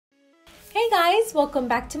guys, welcome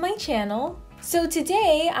back to my channel. So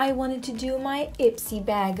today I wanted to do my IPSY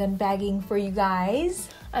bag unbagging for you guys.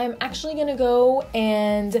 I'm actually gonna go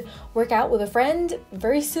and work out with a friend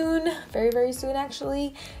very soon, very soon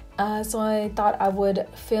actually. So I thought I would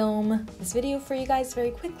film this video for you guys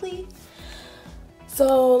very quickly.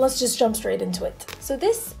 So let's just jump straight into it. So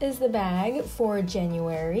this is the bag for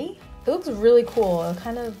January. It looks really cool. It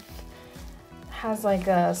kind of has like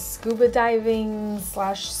a scuba diving /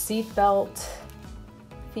 seatbelt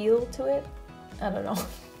feel to it. I don't know.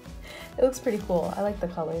 It looks pretty cool. I like the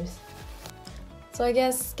colors. So I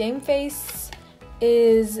guess Game Face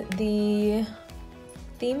is the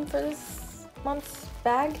theme for this month's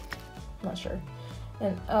bag. I'm not sure.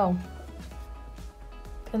 And oh,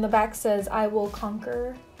 and the back says, I will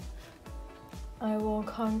conquer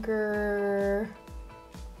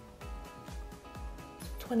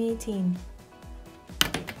 2018.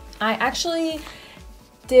 I actually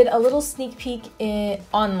did a little sneak peek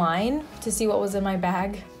online to see what was in my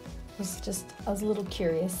bag. I was a little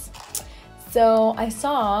curious. So I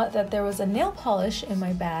saw that there was a nail polish in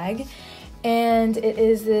my bag, and it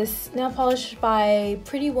is this nail polish by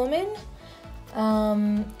Pretty Woman.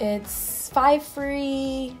 It's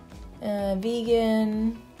 5-free,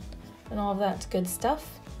 vegan, and all of that good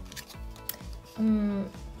stuff.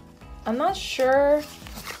 I'm not sure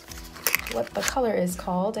what the color is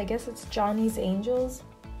called. I guess it's Johnny's Angels.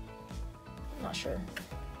 I'm not sure.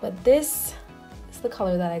 But this is the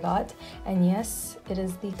color that I got. And yes, it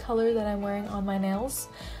is the color that I'm wearing on my nails.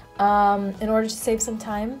 In order to save some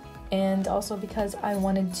time, and also because I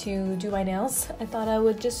wanted to do my nails, I thought I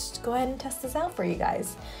would just go ahead and test this out for you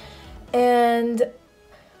guys. And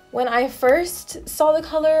when I first saw the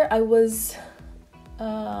color, I was,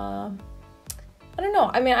 I don't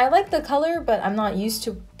know. I mean, I like the color, but I'm not used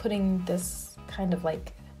to putting this kind of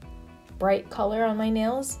like bright color on my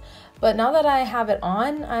nails. But now that I have it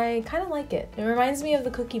on, I kind of like it. It reminds me of the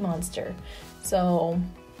Cookie Monster. So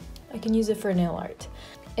I can use it for nail art.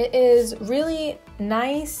 It is really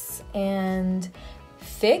nice and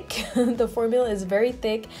thick. The formula is very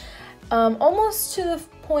thick, almost to the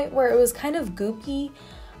point where it was kind of goopy.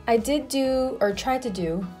 I did do, or tried to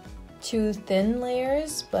do, 2 thin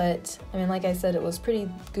layers, but I mean, like I said, it was pretty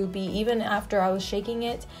goopy. Even after I was shaking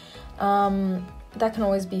it, that can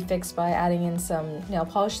always be fixed by adding in some nail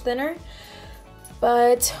polish thinner.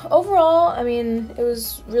 But overall, I mean, it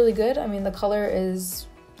was really good. I mean, the color is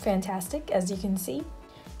fantastic, as you can see.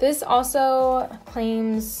 This also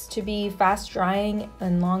claims to be fast drying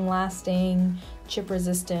and long lasting, chip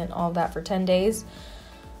resistant, all of that for 10 days.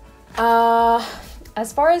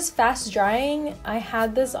 As far as fast drying, I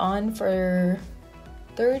had this on for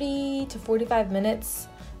 30 to 45 minutes,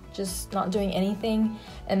 just not doing anything.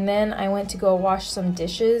 And then I went to go wash some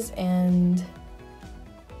dishes, and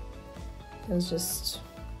it was just,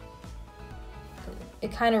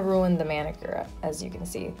 it kind of ruined the manicure, as you can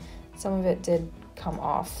see. Some of it did come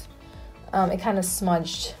off. It kind of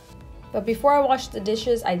smudged. But before I washed the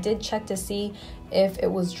dishes, I did check to see if it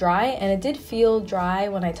was dry, and it did feel dry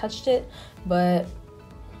when I touched it, but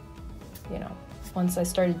you know, once I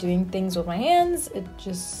started doing things with my hands, it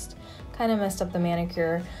just kind of messed up the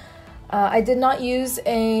manicure. I did not use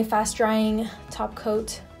a fast drying top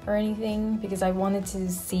coat or anything because I wanted to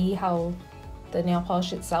see how the nail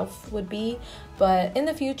polish itself would be, but in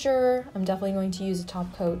the future I'm definitely going to use a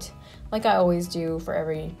top coat like I always do for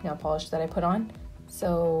every nail polish that I put on.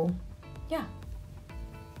 So yeah,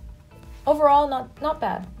 overall not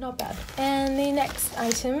bad. And the next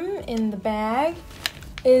item in the bag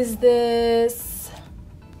is this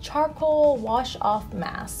charcoal wash off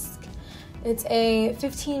mask. It's a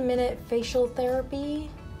 15-minute facial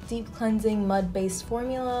therapy, deep cleansing mud-based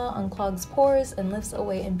formula, unclogs pores and lifts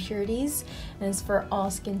away impurities, and is for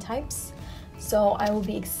all skin types. So I will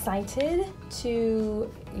be excited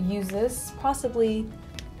to use this, possibly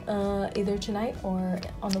either tonight or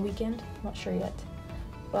on the weekend. I'm not sure yet,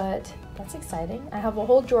 but that's exciting. I have a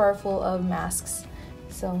whole drawer full of masks,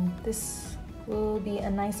 so this will be a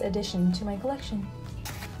nice addition to my collection.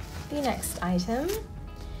 The next item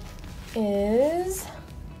is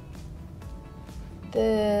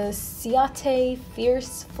the Ciate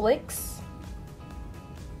Fierce Flicks.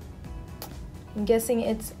 I'm guessing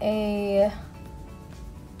it's like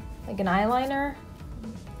an eyeliner.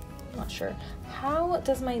 I'm not sure. How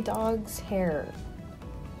does my dog's hair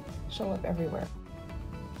show up everywhere?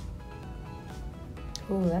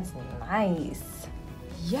 Ooh, that's nice.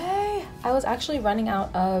 Yay! I was actually running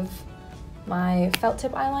out of my felt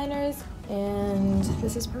tip eyeliners, and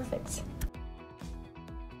this is perfect.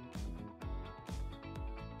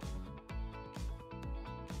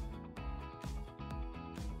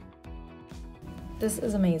 This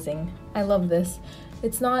is amazing. I love this.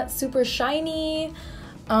 It's not super shiny,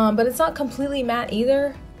 but it's not completely matte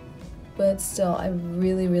either. But still, I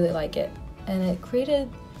really, really like it. And it created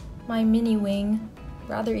my mini wing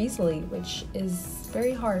rather easily, which is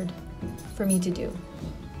very hard for me to do.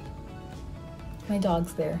 My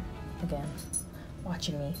dog's there again,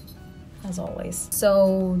 watching me, as always.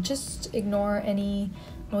 So just ignore any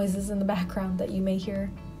noises in the background that you may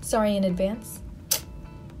hear. Sorry in advance.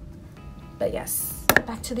 But yes,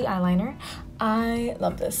 back to the eyeliner. I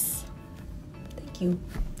love this. Thank you,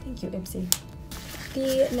 IPSY.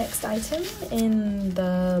 The next item in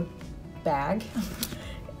the bag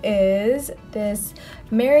is this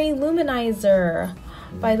Merry Luminizer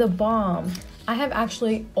by The Balm. I have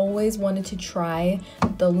actually always wanted to try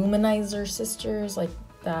the Luminizer sisters, like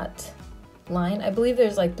that line. I believe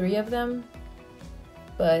there's like 3 of them,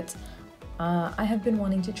 but I have been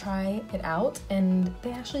wanting to try it out, and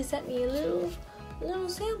they actually sent me a little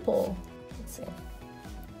sample. Let's see.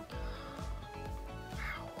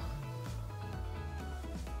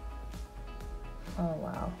 Oh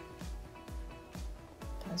wow,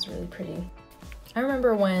 that's really pretty. I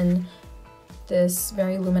remember when this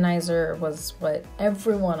Merry Luminizer was what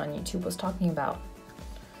everyone on YouTube was talking about.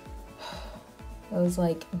 It was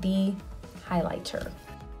like the highlighter.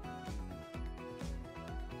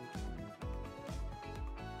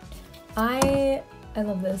 I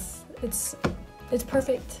love this. It's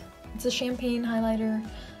perfect. It's a champagne highlighter,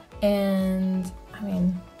 and I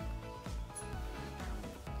mean,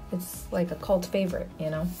 it's like a cult favorite, you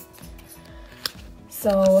know?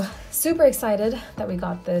 So super excited that we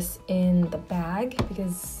got this in the bag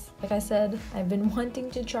because, like I said, I've been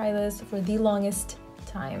wanting to try this for the longest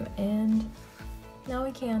time, and now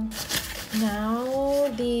we can. Now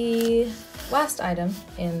the last item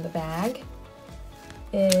in the bag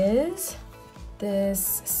is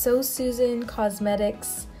this So Susan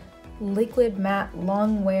Cosmetics Liquid Matte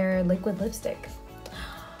Long Wear Liquid Lipstick.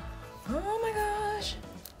 Oh my gosh,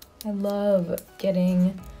 I love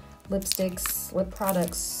getting lipsticks, lip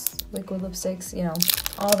products, liquid lipsticks, you know,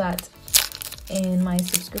 all that in my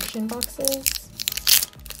subscription boxes.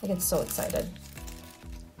 I get so excited.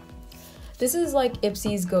 This is like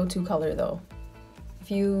IPSY's go-to color though. If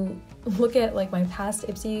you look at like my past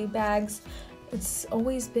IPSY bags, it's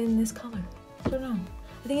always been this color. I don't know.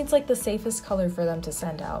 I think it's like the safest color for them to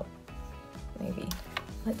send out, maybe.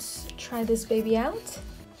 Let's try this baby out.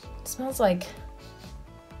 It smells like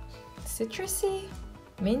citrusy,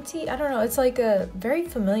 minty. I don't know. It's like a very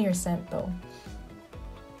familiar scent though.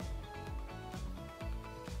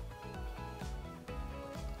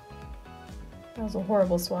 That was a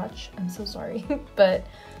horrible swatch. I'm so sorry. But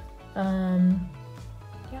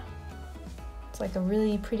yeah, it's like a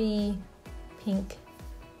really pretty pink,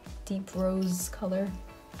 deep rose color.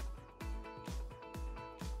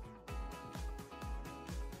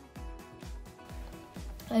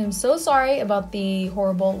 I am so sorry about the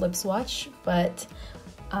horrible lip swatch, but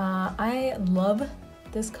I love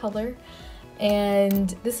this color,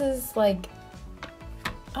 and this is like,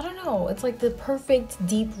 I don't know, it's like the perfect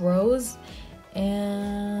deep rose,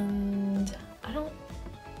 and I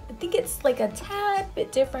think it's like a tad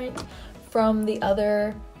bit different from the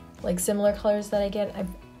other like similar colors that I get.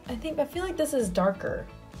 I feel like this is darker.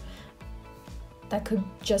 That could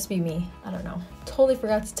just be me. I don't know. Totally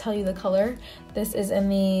forgot to tell you the color. This is in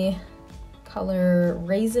the color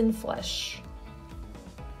Raisin Flesh.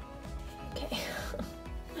 Okay.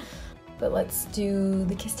 But let's do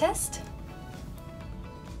the kiss test.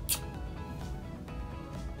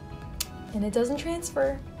 And it doesn't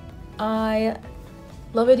transfer. I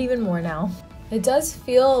love it even more now. It does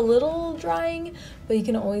feel a little drying, but you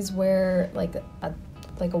can always wear like a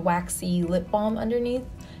waxy lip balm underneath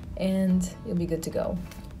and you'll be good to go.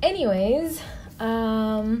 Anyways,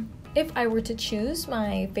 if I were to choose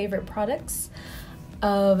my favorite products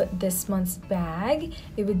of this month's bag,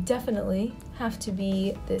 it would definitely have to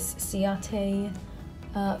be this Ciate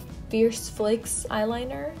Fierce Flakes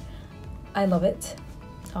eyeliner. I love it,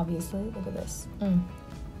 obviously. Look at this.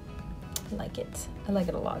 I like it. I like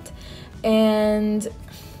it a lot. And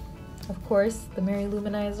of course, the Merry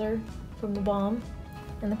Luminizer from The Balm.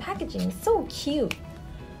 And the packaging is so cute.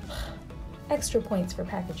 Extra points for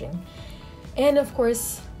packaging. And of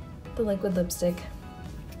course, the liquid lipstick.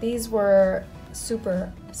 These were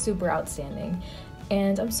super, super outstanding.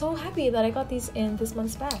 And I'm so happy that I got these in this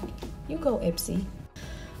month's bag. You go, IPSY.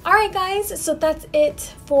 Alright guys, so that's it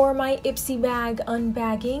for my IPSY bag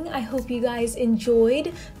unbagging. I hope you guys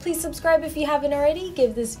enjoyed. Please subscribe if you haven't already.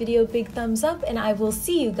 Give this video a big thumbs up, and I will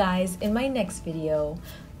see you guys in my next video.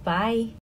 Bye!